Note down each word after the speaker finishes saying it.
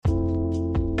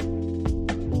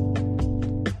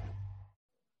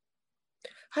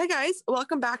Hi guys,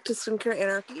 welcome back to Skincare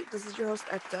Anarchy. This is your host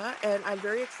Ekta, and I'm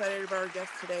very excited about our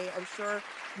guest today. I'm sure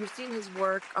you've seen his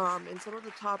work in some of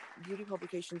the top beauty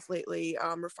publications lately,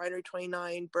 Refinery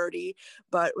 29, Birdie.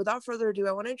 But without further ado,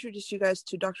 I want to introduce you guys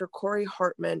to Dr. Corey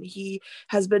Hartman. He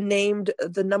has been named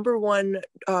the number one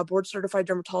board certified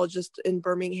dermatologist in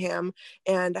Birmingham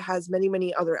and has many,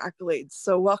 many other accolades.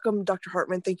 So welcome, Dr.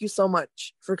 Hartman. Thank you so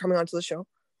much for coming onto the show.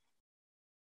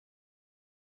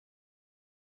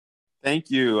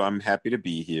 Thank you. I'm happy to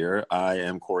be here. I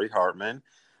am Corey Hartman.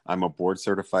 I'm a board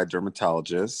certified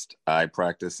dermatologist. I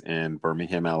practice in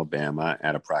Birmingham, Alabama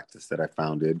at a practice that I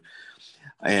founded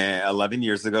 11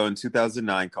 years ago in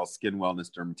 2009 called Skin Wellness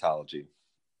Dermatology.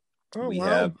 Oh, we wow.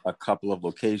 have a couple of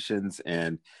locations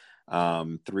and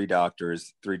three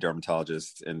doctors, three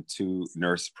dermatologists, and two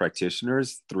nurse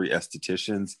practitioners, three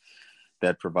estheticians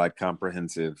that provide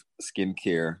comprehensive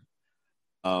skincare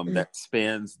that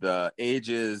spans the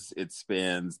ages, it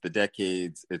spans the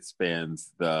decades, it spans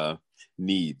the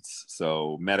needs.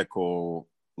 So medical,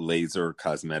 laser,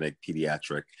 cosmetic,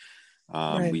 pediatric.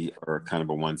 Right. We are kind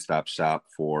of a one-stop shop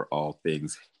for all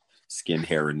things skin,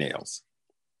 hair, and nails.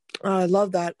 I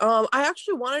love that. I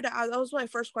actually wanted to ask, that was my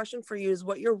first question for you, is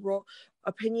what your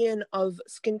opinion of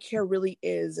skincare really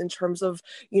is in terms of,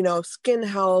 skin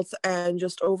health and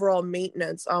just overall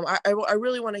maintenance. I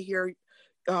really want to hear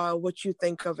what you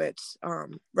think of it,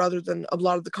 rather than a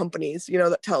lot of the companies,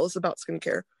 that tell us about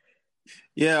skincare.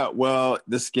 Yeah, well,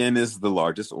 the skin is the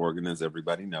largest organ, as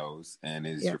everybody knows, and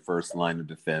is your first line of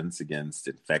defense against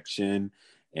infection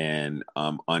and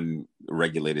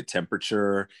unregulated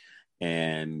temperature.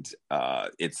 And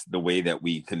it's the way that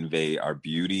we convey our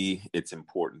beauty. It's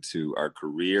important to our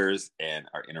careers and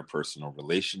our interpersonal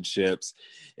relationships.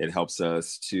 It helps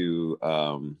us to,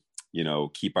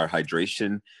 keep our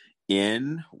hydration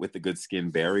in with a good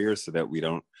skin barrier so that we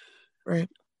don't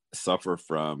suffer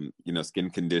from, skin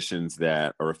conditions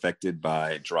that are affected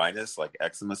by dryness like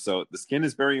eczema. So the skin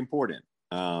is very important.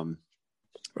 And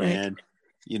I'm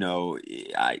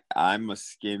a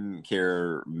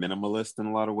skincare minimalist in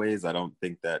a lot of ways. I don't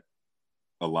think that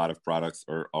a lot of products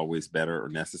are always better or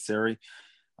necessary.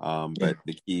 But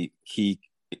the key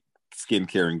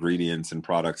skincare ingredients and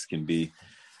products can be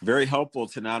very helpful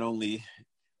to not only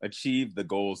achieve the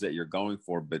goals that you're going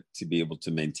for, but to be able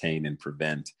to maintain and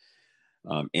prevent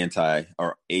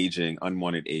aging,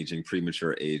 unwanted aging,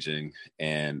 premature aging,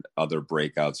 and other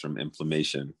breakouts from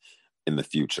inflammation in the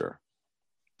future.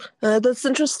 That's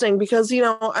interesting because,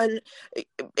 and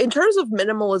in terms of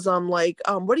minimalism,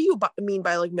 what do you mean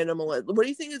by minimalist? What do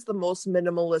you think is the most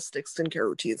minimalistic skincare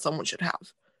routine someone should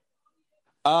have?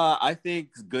 I think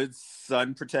good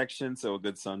sun protection, so a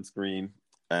good sunscreen,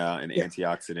 an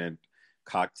antioxidant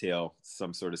cocktail,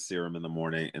 some sort of serum in the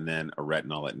morning, and then a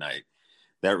retinol at night.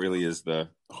 That really is the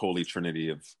holy trinity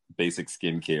of basic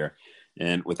skincare.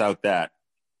 And without that,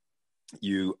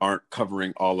 you aren't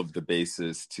covering all of the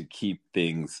bases to keep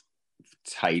things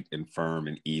tight and firm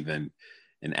and even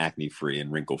and acne free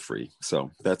and wrinkle free. So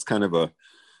that's kind of a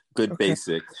good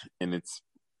basic, and it's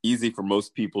easy for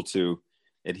most people to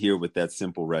adhere with that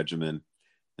simple regimen.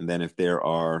 And then if there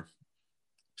are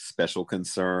special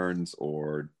concerns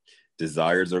or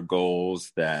desires or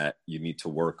goals that you need to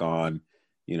work on,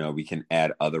 we can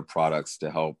add other products to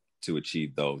help to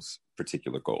achieve those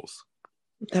particular goals.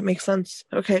 That makes sense.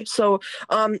 Okay. So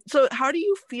how do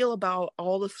you feel about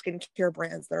all the skincare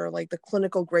brands that are like the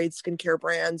clinical grade skincare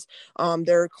brands?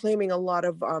 They're claiming a lot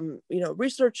of,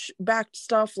 research backed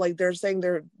stuff. Like they're saying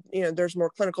there's more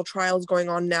clinical trials going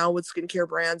on now with skincare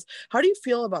brands. How do you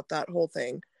feel about that whole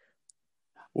thing?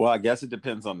 Well, I guess it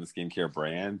depends on the skincare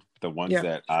brand. The ones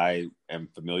that I am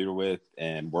familiar with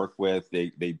and work with,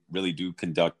 they really do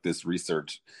conduct this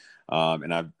research.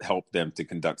 And I've helped them to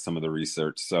conduct some of the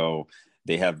research. So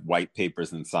they have white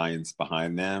papers and science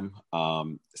behind them.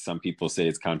 Some people say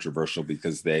it's controversial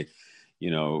because they,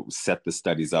 set the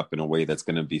studies up in a way that's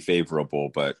going to be favorable.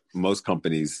 But most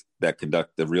companies that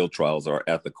conduct the real trials are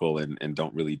ethical and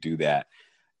don't really do that.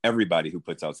 Everybody who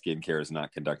puts out skincare is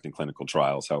not conducting clinical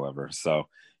trials, however. So,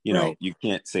 you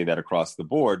can't say that across the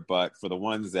board, but for the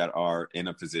ones that are in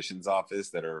a physician's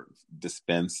office that are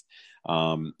dispensed,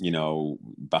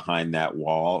 behind that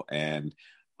wall and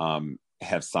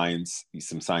have some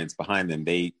science behind them,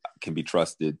 they can be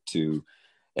trusted to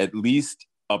at least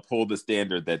uphold the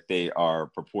standard that they are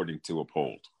purporting to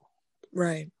uphold.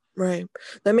 Right. Right.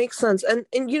 That makes sense. And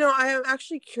I am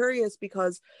actually curious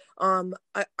because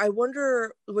I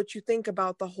wonder what you think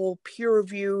about the whole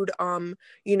peer-reviewed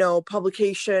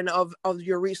publication of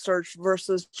your research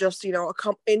versus just,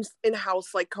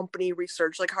 in-house like company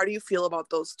research. Like how do you feel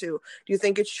about those two? Do you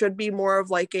think it should be more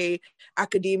of like a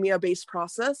academia-based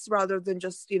process rather than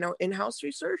just, in-house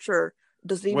research, or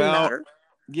does it even Well, matter?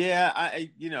 yeah, I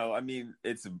mean,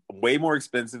 it's way more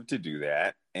expensive to do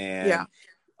that. Yeah. And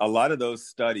a lot of those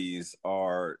studies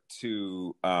are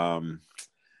to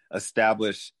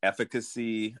establish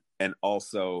efficacy and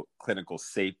also clinical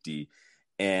safety.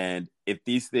 And if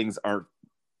these things aren't,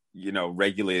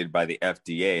 regulated by the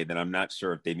FDA, then I'm not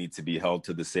sure if they need to be held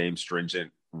to the same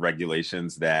stringent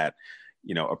regulations that,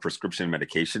 a prescription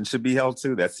medication should be held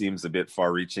to. That seems a bit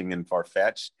far reaching and far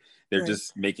fetched. They're Right.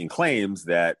 just making claims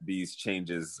that these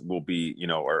changes will be,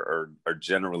 are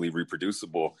generally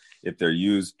reproducible if they're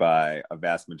used by a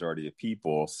vast majority of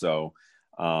people. So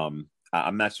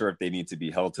I'm not sure if they need to be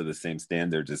held to the same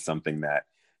standards as something that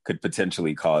could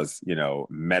potentially cause,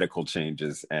 medical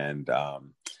changes and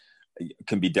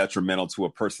can be detrimental to a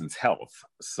person's health.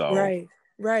 So Right.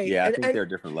 Right. yeah, I And think and there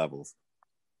are different levels.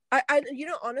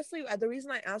 honestly, the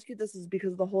reason I ask you this is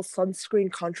because of the whole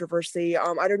sunscreen controversy.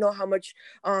 I don't know how much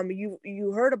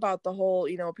you heard about the whole,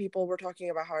 people were talking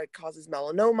about how it causes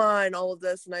melanoma and all of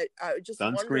this, and I just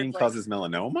wondered, Sunscreen like, causes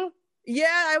melanoma?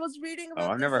 yeah, I was reading Oh,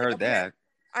 about I've this, never like, heard that.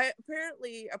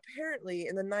 apparently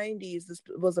in the 90s this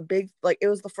was a big, like, it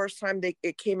was the first time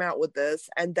it came out with this,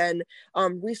 and then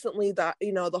recently that,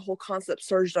 the whole concept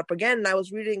surged up again, and I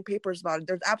was reading papers about it.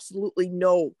 There's absolutely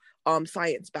no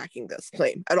science backing this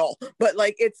claim at all, but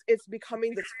like it's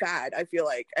becoming this fad, I feel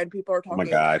like, and people are Oh my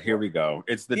talking about God, it here more. we go.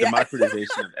 It's the Yeah.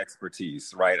 democratization of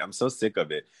expertise, right? I'm so sick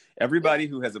of it. Yeah. Everybody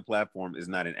who has a platform is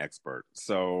not an expert.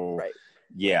 So Right.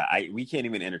 yeah, we can't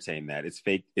even entertain that. It's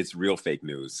fake, it's real fake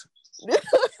news.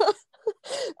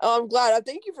 I'm glad.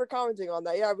 Thank you for commenting on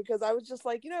that. Yeah, because I was just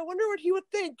like, I wonder what he would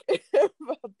think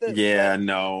about this. But Yeah,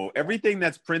 no. yeah, Everything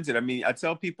that's printed. I mean, I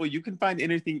tell people you can find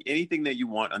anything that you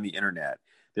want on the internet.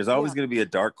 There's always yeah, going to be a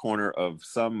dark corner of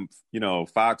some,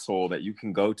 foxhole that you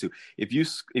can go to. If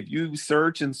you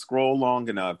search and scroll long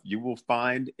enough, you will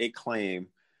find a claim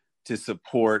to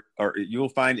support, or you will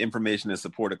find information to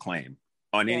support a claim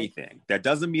on right. anything. That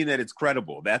doesn't mean that it's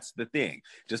credible. That's the thing.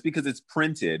 Just because it's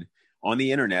printed on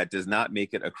the internet does not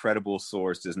make it a credible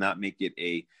source, does not make it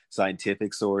a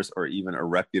scientific source or even a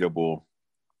reputable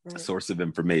Right. source of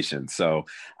information. So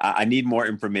I need more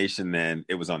information than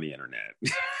it was on the internet.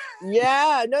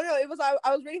 Yeah, no, it was.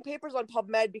 I was reading papers on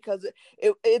PubMed because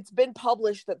it's been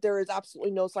published that there is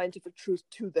absolutely no scientific truth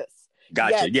to this.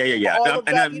 Gotcha. Yet, Yeah, yeah, yeah. all of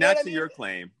And the, I'm you know not what I to mean? your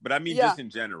claim, but I mean Yeah, just in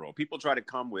general. People try to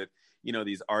come with,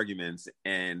 these arguments,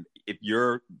 and if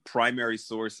your primary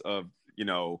source of,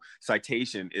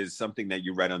 citation is something that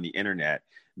you read on the internet, right.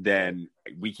 then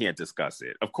we can't discuss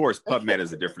it. Of course, PubMed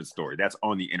is a different story. That's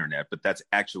on the internet, but that's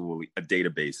actually a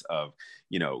database of,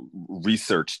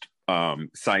 researched,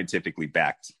 scientifically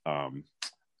backed,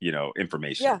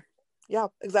 information. Yeah. Yeah,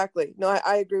 exactly. No,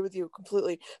 I agree with you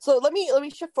completely. So let me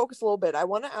shift focus a little bit. I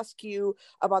want to ask you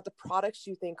about the products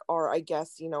you think are, I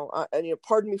guess, and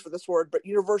pardon me for this word, but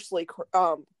universally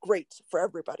great for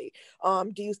everybody.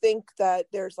 Do you think that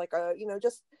there's like a,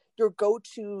 just your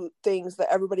go-to things that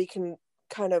everybody can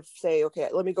kind of say, okay,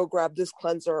 let me go grab this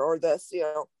cleanser or this,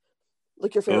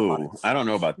 like your favorite Oh, products? I don't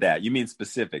know about that. You mean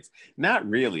specifics? Not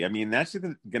really. I mean, that's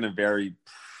going to vary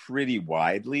pretty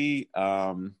widely.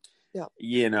 Yeah.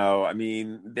 I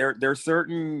mean, there's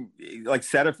certain, like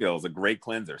Cetaphil is a great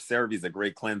cleanser. CeraVe is a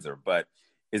great cleanser, but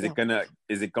Yeah.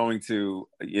 is it going to,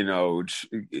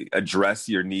 address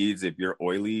your needs if you're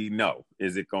oily? No.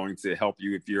 Is it going to help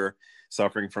you if you're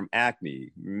suffering from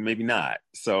acne? Maybe not.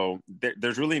 So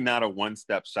there's really not a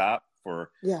one-step shop for,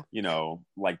 Yeah.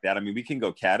 like that. I mean, we can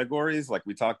go categories like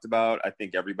we talked about. I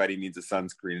think everybody needs a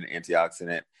sunscreen, an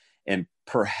antioxidant, and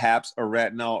perhaps a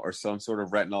retinol or some sort of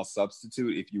retinol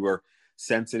substitute if you are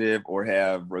sensitive or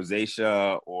have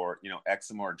rosacea or,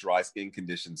 eczema or dry skin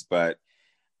conditions. But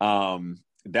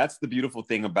that's the beautiful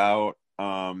thing about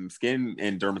skin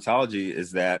and dermatology,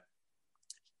 is that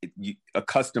a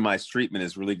customized treatment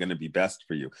is really going to be best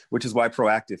for you, which is why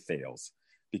Proactive fails,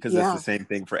 because it's the Yeah. same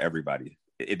thing for everybody.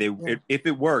 Yeah. If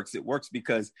it works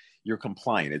because you're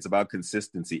compliant. It's about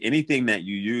consistency. Anything that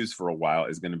you use for a while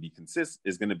is going to be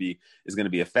is going to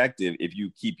be effective if you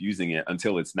keep using it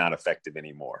until it's not effective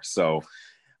anymore. So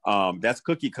that's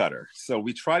cookie cutter. So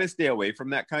we try to stay away from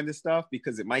that kind of stuff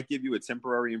because it might give you a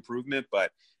temporary improvement,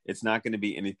 but it's not going to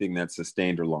be anything that's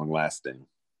sustained or long lasting.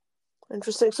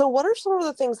 Interesting. So what are some of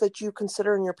the things that you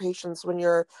consider in your patients when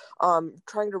you're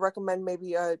trying to recommend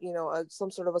maybe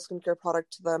some sort of a skincare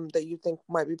product to them that you think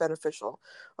might be beneficial?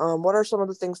 What are some of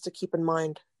the things to keep in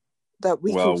mind that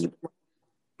we can keep Well, in mind?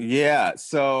 yeah.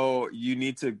 So you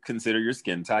need to consider your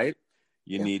skin type.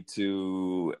 You Yeah. need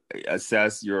to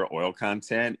assess your oil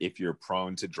content if you're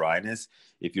prone to dryness,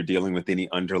 if you're dealing with any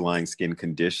underlying skin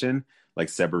condition like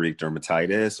seborrheic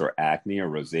dermatitis or acne or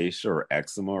rosacea or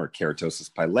eczema or keratosis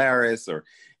pilaris or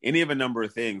any of a number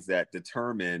of things that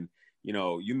determine,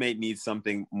 you may need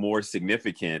something more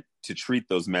significant to treat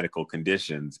those medical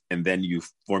conditions. And then you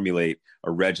formulate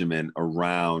a regimen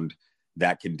around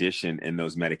that condition and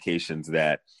those medications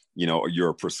that,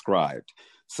 you're prescribed.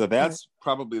 So Right. that's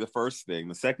probably the first thing.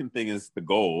 The second thing is the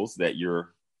goals that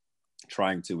you're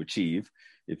trying to achieve.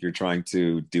 If you're trying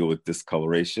to deal with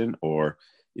discoloration, or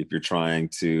if you're trying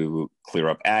to clear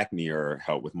up acne or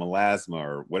help with melasma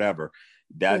or whatever,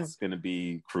 Yeah. that's going to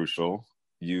be crucial.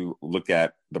 You look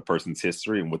at the person's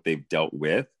history and what they've dealt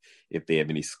with. If they have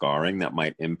any scarring that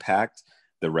might impact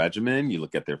the regimen, you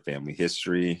look at their family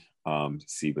history,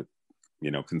 see what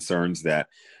concerns that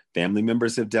family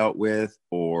members have dealt with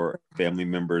or family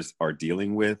members are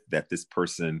dealing with that this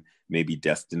person may be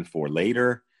destined for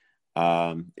later.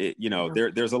 Yeah.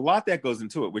 There's a lot that goes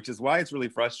into it, which is why it's really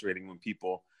frustrating when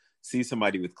people see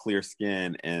somebody with clear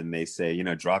skin and they say,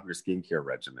 drop your skincare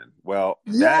regimen. Well,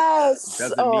 that Yes.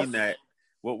 doesn't Oh, mean that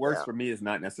what works yeah. for me is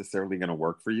not necessarily going to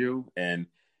work for you. And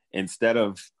instead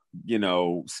of,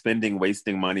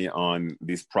 wasting money on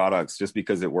these products just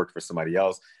because it worked for somebody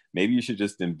else, maybe you should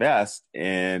just invest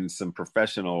in some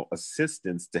professional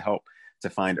assistance to help to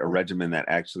find a regimen that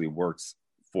actually works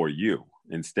for you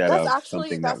instead That's of actually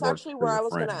something that that's worked actually for where your I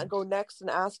was gonna friend. go next and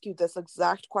ask you this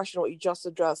exact question. What you just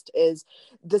addressed is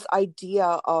this idea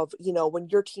of, when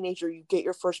you're a teenager, you get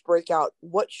your first breakout.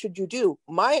 What should you do?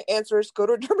 My answer is go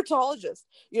to a dermatologist.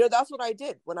 That's what I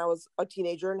did when I was a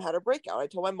teenager and had a breakout. I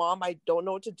told my mom I don't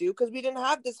know what to do because we didn't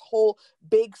have this whole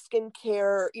big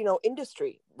skincare,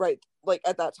 industry, right? Like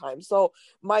at that time. So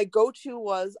my go-to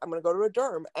was I'm gonna go to a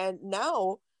derm. And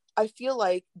now I feel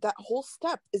like that whole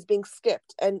step is being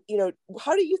skipped. And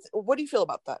what do you feel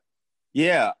about that?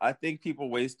 Yeah, I think people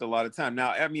waste a lot of time.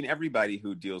 Now, I mean, everybody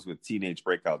who deals with teenage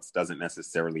breakouts doesn't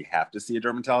necessarily have to see a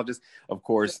dermatologist. Of Yeah.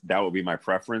 course, that would be my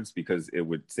preference because it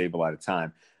would save a lot of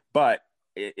time. But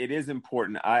it is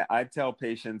important. I tell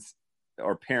patients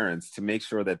or parents to make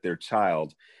sure that their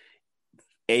child,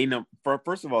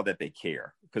 first of all, that they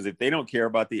care. Because if they don't care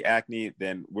about the acne,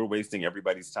 then we're wasting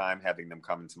everybody's time having them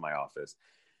come into my office.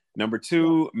 Number Yeah.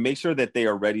 two, make sure that they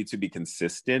are ready to be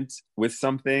consistent with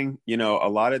something. A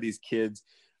lot of these kids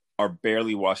are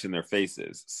barely washing their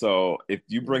faces. So if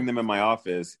you Yeah. bring them in my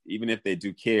office, even if they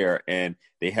do care and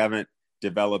they haven't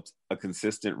developed a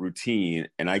consistent routine,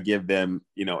 and I give them,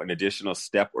 an additional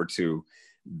step or two,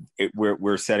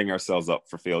 we're setting ourselves up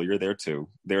for failure there too.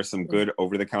 There's some Yeah. good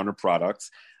over-the-counter products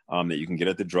that you can get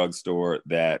at the drugstore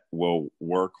that will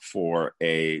work for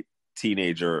a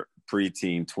teenager,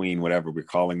 preteen, tween, whatever we're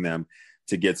calling them,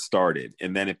 to get started.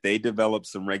 And then if they develop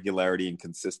some regularity and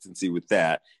consistency with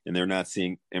that and they're not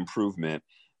seeing improvement,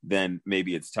 then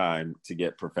maybe it's time to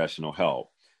get professional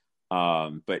help.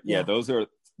 But yeah, Yeah. those are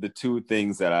the two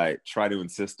things that I try to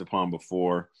insist upon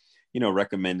before,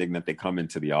 recommending that they come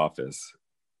into the office.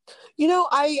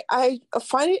 I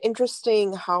find it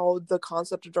interesting how the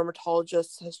concept of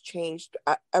dermatologists has changed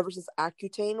ever since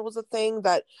Accutane was a thing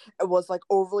that it was like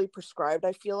overly prescribed,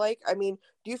 I feel like. I mean,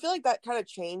 do you feel like that kind of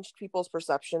changed people's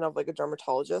perception of like a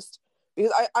dermatologist?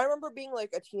 Because I remember being like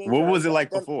a What teenager and I was it said,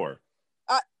 like before?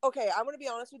 okay, I'm going to be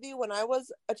honest with you. When I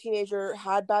was a teenager,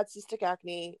 had bad cystic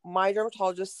acne, my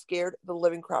dermatologist scared the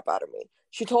living crap out of me.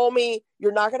 She told me,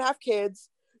 you're not going to have kids.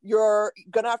 You're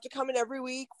going to have to come in every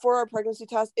week for a pregnancy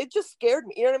test. It just scared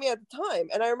me. You know what I mean? At the time.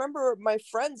 And I remember my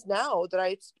friends now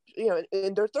that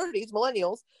in their 30s,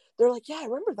 millennials, they're like, yeah, I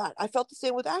remember that. I felt the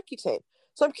same with Accutane.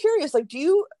 So I'm curious, do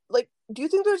you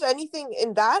think there's anything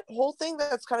in that whole thing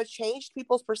that's kind of changed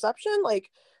people's perception, like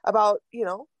about,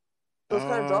 those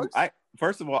kind of drugs? I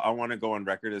First of all, I want to go on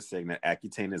record as saying that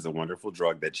Accutane is a wonderful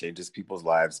drug that changes people's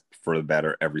lives for the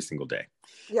better every single day.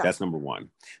 Yeah. That's number one.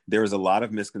 There's a lot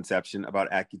of misconception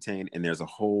about Accutane, and there's a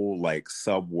whole like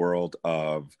sub world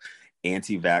of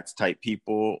anti-vax type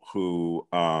people who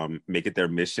make it their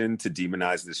mission to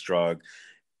demonize this drug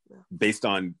based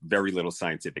on very little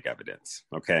scientific evidence.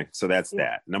 Okay, so that's Yeah.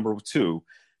 that. Number two,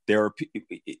 there are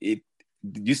it,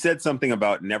 you said something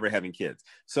about never having kids.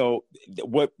 So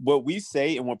what we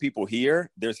say and what people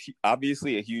hear, there's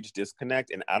obviously a huge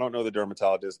disconnect. And I don't know the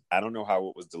dermatologist. I don't know how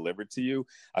it was delivered to you.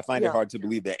 I find it hard to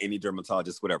believe that any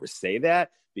dermatologist would ever say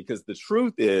that, because the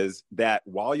truth is that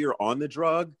while you're on the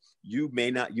drug, you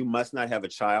must not have a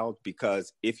child,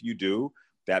 because if you do,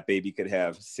 that baby could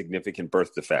have significant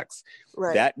birth defects.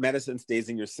 Right. That medicine stays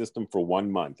in your system for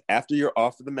 1 month. After you're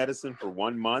off of the medicine for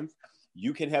 1 month,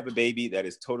 you can have a baby that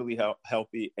is totally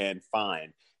healthy and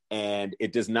fine. And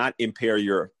it does not impair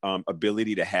your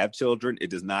ability to have children. It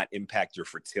does not impact your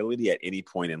fertility at any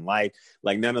point in life.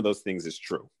 Like, none of those things is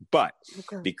true. But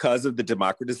because of the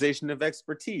democratization of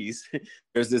expertise,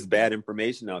 there's this bad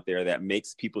information out there that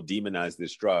makes people demonize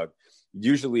this drug,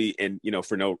 usually, and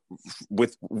for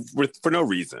no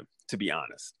reason, to be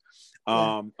honest.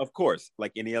 Of course,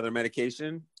 like any other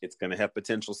medication, it's going to have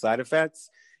potential side effects.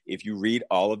 If you read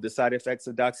all of the side effects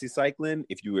of doxycycline,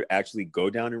 if you would actually go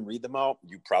down and read them out,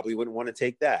 you probably wouldn't want to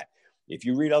take that. If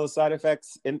you read all the side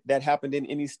effects that happened in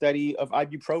any study of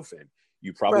ibuprofen,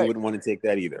 you probably wouldn't want to take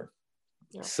that either.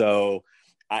 Yeah. So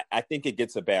I think it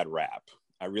gets a bad rap.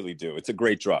 I really do. It's a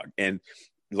great drug. And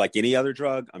like any other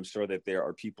drug, I'm sure that there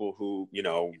are people who,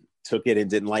 took it and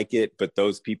didn't like it, but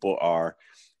those people are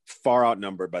far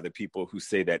outnumbered by the people who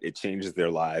say that it changes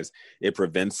their lives. It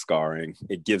prevents scarring.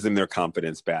 It gives them their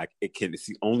confidence back. It's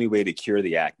the only way to cure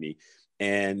the acne.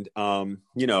 And,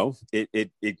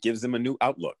 it gives them a new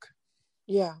outlook.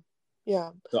 Yeah. Yeah.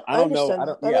 So I don't know.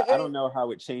 I don't know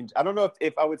how it changed. I don't know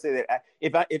if I would say that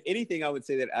if anything, I would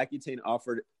say that Accutane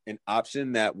offered an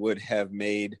option that would have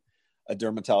made a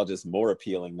dermatologist more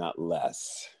appealing, not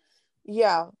less.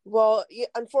 Yeah, well,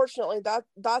 unfortunately,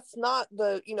 that's not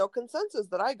the consensus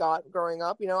that I got growing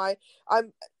up. I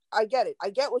get it. I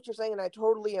get what you're saying, and I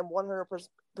totally am 100%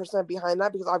 behind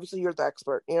that, because obviously you're the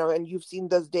expert, and you've seen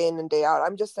this day in and day out.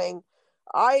 I'm just saying,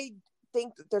 I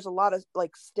think that there's a lot of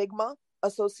stigma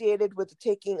associated with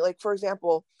taking, for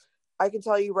example, I can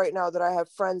tell you right now that I have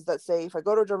friends that say, if I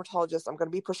go to a dermatologist, I'm going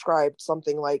to be prescribed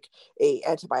something like a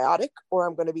antibiotic, or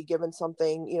I'm going to be given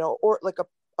something, or like a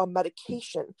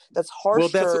medication that's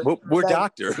harsher. We're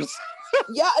doctors.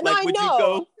 Yeah, no, I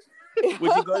know.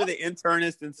 Would you go to the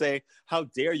internist and say, how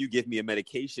dare you give me a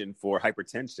medication for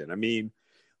hypertension? I mean,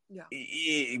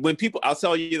 when I'll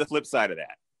tell you the flip side of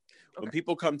that. Okay. When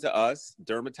people come to us,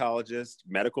 dermatologists,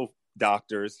 medical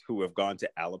doctors who have gone to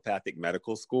allopathic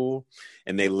medical school,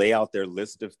 and they lay out their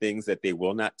list of things that they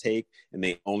will not take, and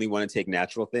they only want to take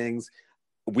natural things,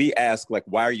 we ask,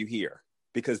 why are you here?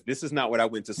 Because this is not what I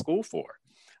went to school for.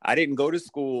 I didn't go to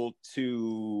school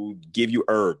to give you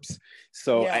herbs.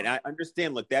 So, and I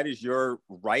understand, look, that is your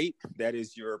right. That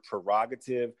is your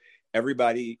prerogative.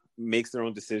 Everybody makes their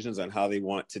own decisions on how they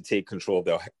want to take control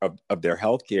of their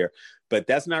healthcare. But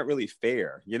that's not really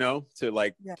fair, to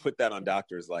put that on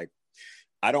doctors.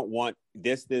 I don't want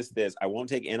this. I won't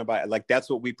take antibiotics.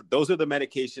 Those are the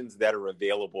medications that are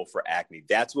available for acne.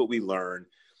 That's what we learn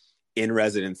in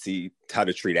residency, how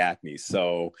to treat acne.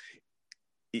 So,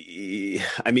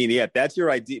 I mean, if that's your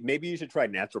idea, maybe you should try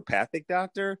naturopathic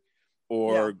doctor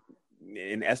or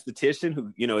an esthetician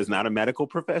who, is not a medical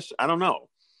profession. I don't know.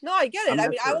 No, I get it. I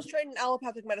mean, sure. I was trained in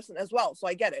allopathic medicine as well, so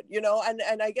I get it,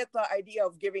 and I get the idea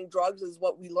of giving drugs is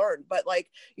what we learned. But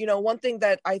one thing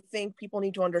that I think people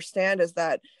need to understand is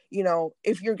that,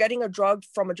 if you're getting a drug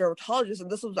from a dermatologist, and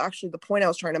this was actually the point I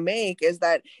was trying to make, is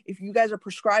that if you guys are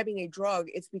prescribing a drug,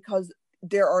 it's because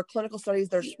there are clinical studies,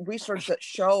 there's research that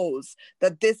shows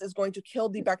that this is going to kill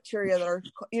the bacteria that are,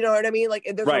 you know what I mean?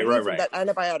 There's a reason that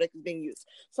antibiotic is being used.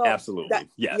 So absolutely.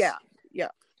 Yes. Yeah.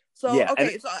 So,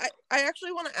 okay. So I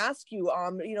actually want to ask you,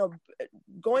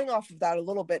 going off of that a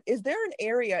little bit, is there an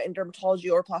area in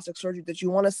dermatology or plastic surgery that you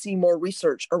want to see more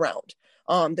research around,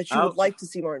 that you would like to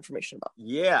see more information about?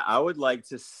 Yeah, I would like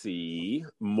to see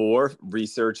more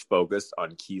research focused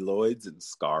on keloids and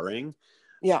scarring.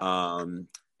 Yeah.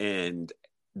 And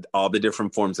all the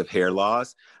different forms of hair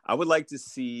loss. I would like to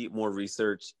see more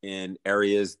research in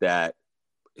areas that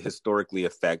historically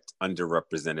affect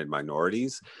underrepresented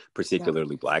minorities,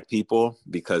 particularly Black people,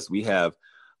 because we have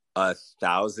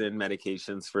 1,000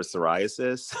 medications for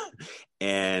psoriasis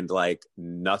and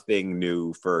nothing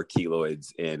new for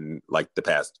keloids in the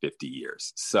past 50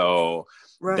 years. So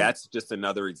that's just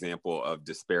another example of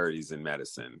disparities in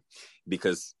medicine,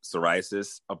 because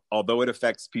psoriasis, although it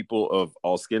affects people of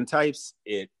all skin types,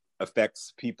 it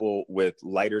affects people with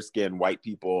lighter skin, white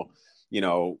people,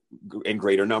 in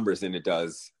greater numbers than it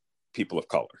does people of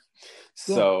color.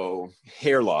 So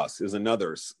hair loss is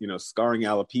another, scarring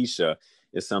alopecia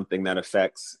is something that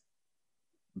affects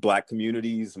Black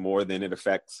communities more than it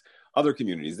affects other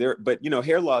communities there. But,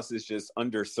 hair loss is just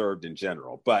underserved in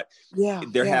general. But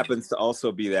there happens to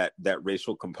also be that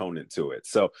racial component to it.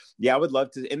 So, I would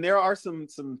love to. And there are some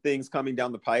things coming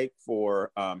down the pike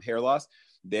for hair loss.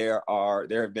 There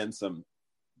have been some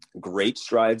great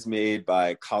strides made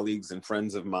by colleagues and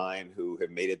friends of mine who have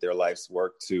made it their life's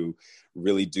work to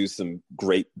really do some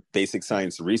great basic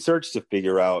science research to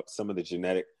figure out some of the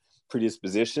genetic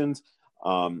predispositions,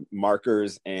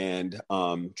 markers, and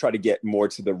try to get more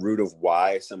to the root of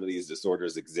why some of these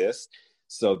disorders exist.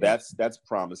 So that's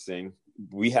promising.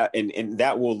 We have, and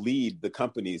that will lead the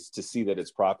companies to see that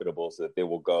it's profitable, so that they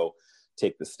will go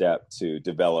take the step to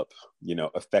develop,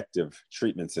 effective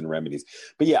treatments and remedies.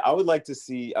 But I would like to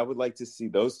see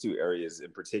those two areas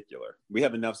in particular. We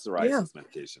have enough psoriasis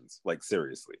medications, like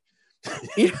seriously.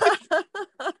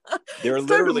 There are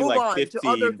literally like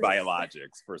 15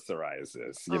 biologics for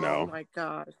psoriasis, Oh my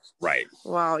gosh. Right.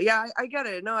 Wow. Yeah, I get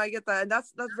it. No, I get that. And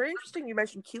that's very interesting. You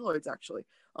mentioned keloids, actually.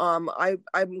 I'm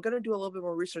going to do a little bit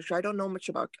more research. I don't know much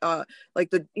about, like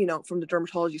the, from the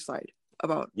dermatology side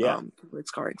about keloid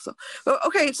scarring. So,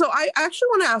 okay. So I actually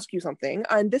want to ask you something.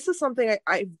 And this is something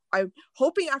I'm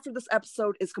hoping after this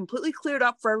episode is completely cleared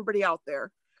up for everybody out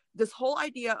there. This whole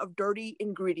idea of dirty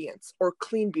ingredients or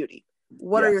clean beauty.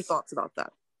 What are your thoughts about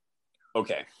that?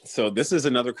 Okay, so this is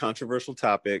another controversial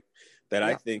topic that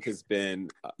I think has been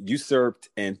usurped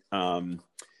and,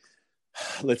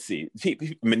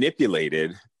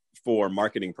 manipulated for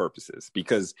marketing purposes,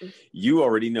 because you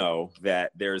already know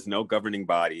that there's no governing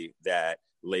body that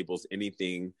labels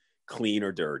anything clean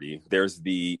or dirty. There's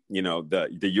the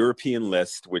European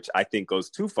list, which I think goes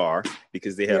too far,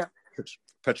 because they have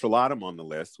petrolatum on the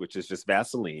list, which is just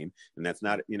Vaseline, and that's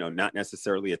not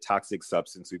necessarily a toxic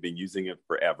substance. We've been using it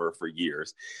forever, for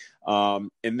years.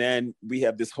 And then we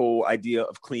have this whole idea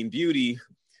of clean beauty,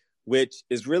 which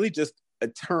is really just a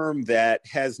term that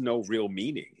has no real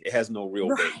meaning. It has no real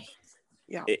weight.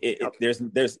 Yeah. There's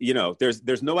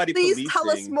nobody. Please policing.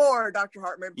 Tell us more, Dr.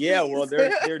 Hartman. Please. Yeah, well,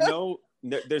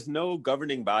 there's no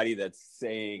governing body that's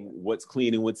saying what's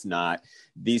clean and what's not.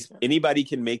 Anybody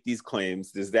can make these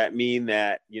claims. Does that mean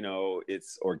that,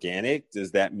 it's organic?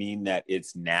 Does that mean that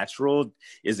it's natural?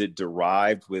 Is it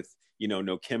derived with,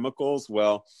 no chemicals?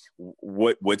 Well,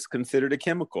 what's considered a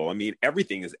chemical? I mean,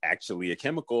 everything is actually a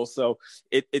chemical. So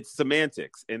it's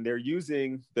semantics, and they're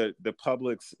using the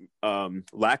public's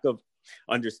lack of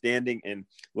understanding and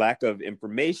lack of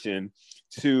information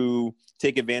to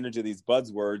take advantage of these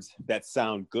buzzwords that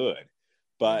sound good,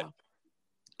 but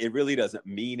it really doesn't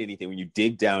mean anything when you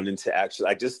dig down into actually.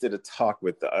 I just did a talk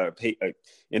with an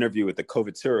interview with the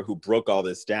Covitura who broke all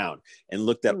this down and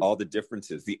looked at all the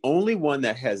differences. The only one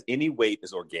that has any weight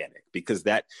is organic, because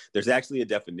there's actually a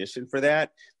definition for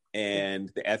that,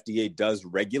 and the FDA does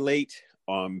regulate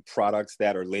products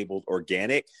that are labeled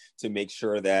organic to make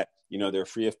sure that they're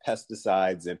free of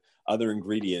pesticides and other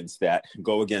ingredients that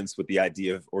go against what the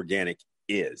idea of organic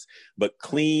is. But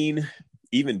clean,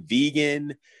 even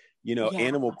vegan,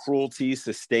 animal cruelty,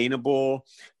 sustainable,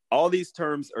 all these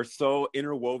terms are so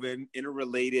interwoven,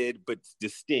 interrelated, but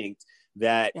distinct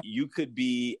that you could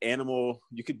be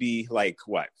like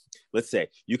what? Let's say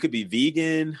you could be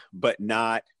vegan, but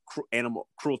not animal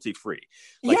cruelty free.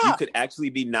 Like you could actually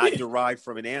be not derived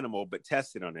from an animal, but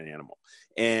tested on an animal.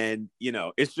 And,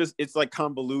 it's like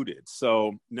convoluted.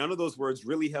 So none of those words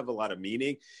really have a lot of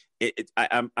meaning.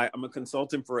 I'm a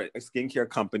consultant for a skincare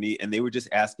company, and they were just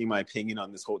asking my opinion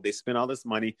on this they spent all this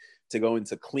money to go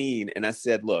into clean. And I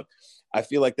said, look, I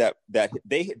feel like that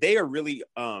they are really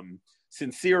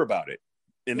sincere about it,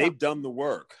 and they've done the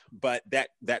work, but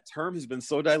that term has been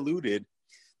so diluted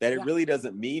that it really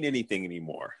doesn't mean anything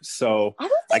anymore. So I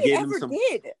don't think it ever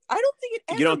did. I don't think it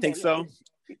ever. You don't think so?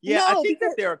 Yeah, no, I think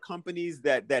that there are companies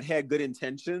that had good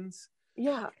intentions.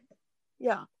 Yeah.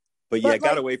 But it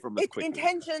got away from us quickly.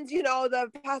 Intentions,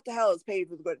 the path to hell is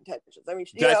paved with good intentions. I mean,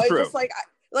 that's true. It's just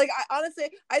I honestly,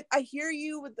 I hear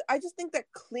you. I just think that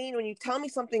clean, when you tell me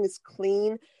something is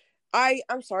clean,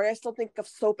 I'm sorry, I still think of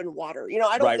soap and water.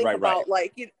 I don't think about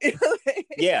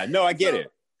Yeah, no, I get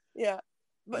it. Yeah.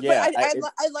 But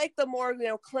I like the more,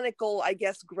 clinical, I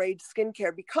guess, grade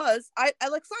skincare, because I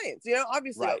like science.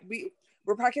 Obviously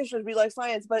we're practitioners, we like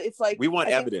science, but it's like we want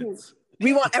evidence.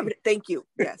 We want evidence. Thank you.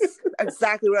 Yes,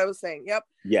 exactly what I was saying. Yep.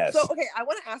 Yes. So, okay, I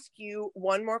want to ask you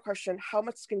one more question. How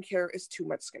much skincare is too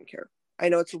much skincare? I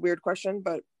know it's a weird question,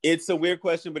 but it's a weird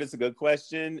question, but it's a good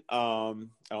question. I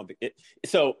don't think it.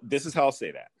 So this is how I'll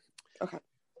say that. Okay.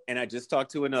 And I just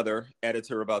talked to another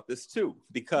editor about this too,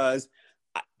 because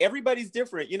everybody's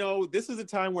different. This is a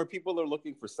time where people are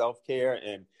looking for self-care,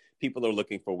 and people are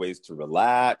looking for ways to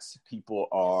relax. People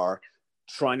are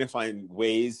trying to find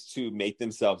ways to make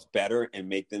themselves better and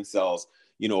make themselves,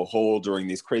 whole during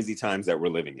these crazy times that we're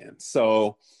living in.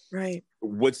 So right.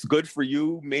 What's good for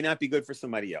you may not be good for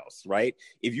somebody else, right?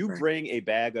 If you Right. bring a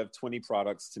bag of 20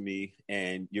 products to me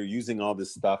and you're using all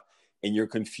this stuff and you're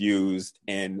confused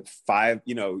and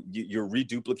you're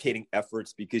reduplicating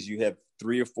efforts because you have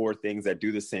 3 or 4 things that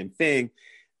do the same thing,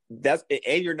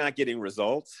 you're not getting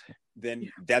results,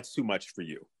 then that's too much for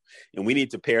you. And we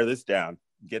need to pare this down,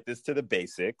 get this to the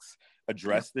basics,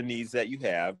 address the needs that you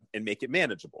have, and make it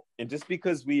manageable. And just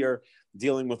because we are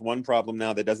dealing with one problem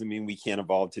now, that doesn't mean we can't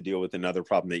evolve to deal with another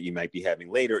problem that you might be having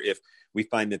later if we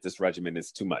find that this regimen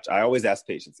is too much. I always ask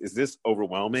patients, is this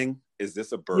overwhelming? Is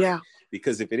this a burden? Yeah.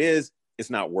 Because if it is, it's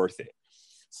not worth it.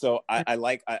 So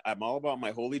I'm all about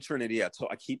my holy trinity. I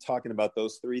keep talking about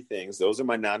those 3 things. Those are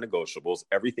my non-negotiables.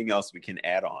 Everything else we can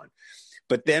add on.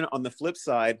 But then on the flip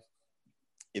side,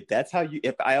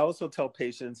 if I also tell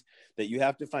patients that you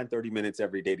have to find 30 minutes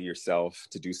every day to yourself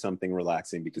to do something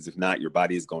relaxing, because if not, your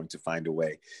body is going to find a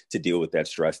way to deal with that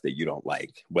stress that you don't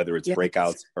like, whether it's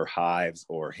breakouts or hives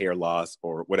or hair loss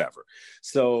or whatever.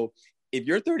 So if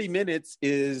your 30 minutes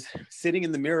is sitting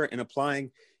in the mirror and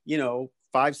applying,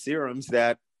 5 serums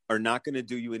that are not going to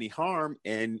do you any harm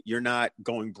and you're not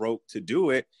going broke to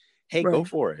do it, hey, go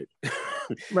for it.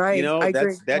 Right.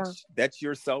 That's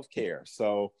your self-care.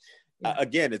 So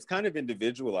again, it's kind of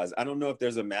individualized. I don't know if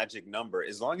there's a magic number.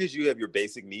 As long as you have your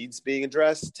basic needs being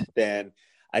addressed, then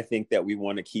I think that we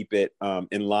want to keep it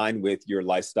in line with your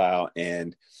lifestyle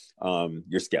and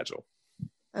your schedule.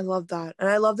 I love that. And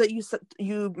I love that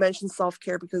you mentioned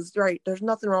self-care, because right, there's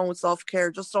nothing wrong with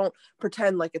self-care. Just don't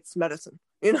pretend like it's medicine,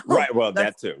 Right. Well,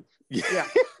 that too. Yeah.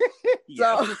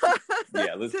 So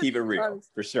yeah, let's keep it real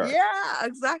for sure. Yeah,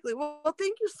 exactly. Well,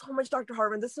 thank you so much, Dr.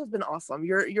 Hartman. This has been awesome.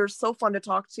 You're so fun to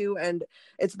talk to, and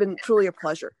it's been truly a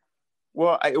pleasure.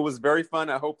 Well, it was very fun.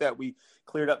 I hope that we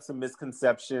cleared up some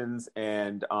misconceptions,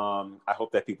 and I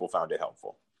hope that people found it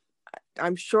helpful.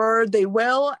 I'm sure they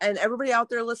will. And everybody out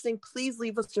there listening, please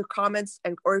leave us your comments,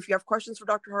 or if you have questions for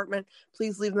Dr. Hartman,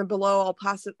 please leave them below. I'll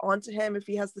pass it on to him if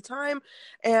he has the time.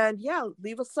 And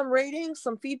leave us some ratings,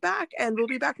 some feedback, and we'll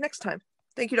be back next time.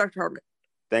 Thank you, Dr. Hartman.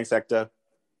 Thanks, Ekta.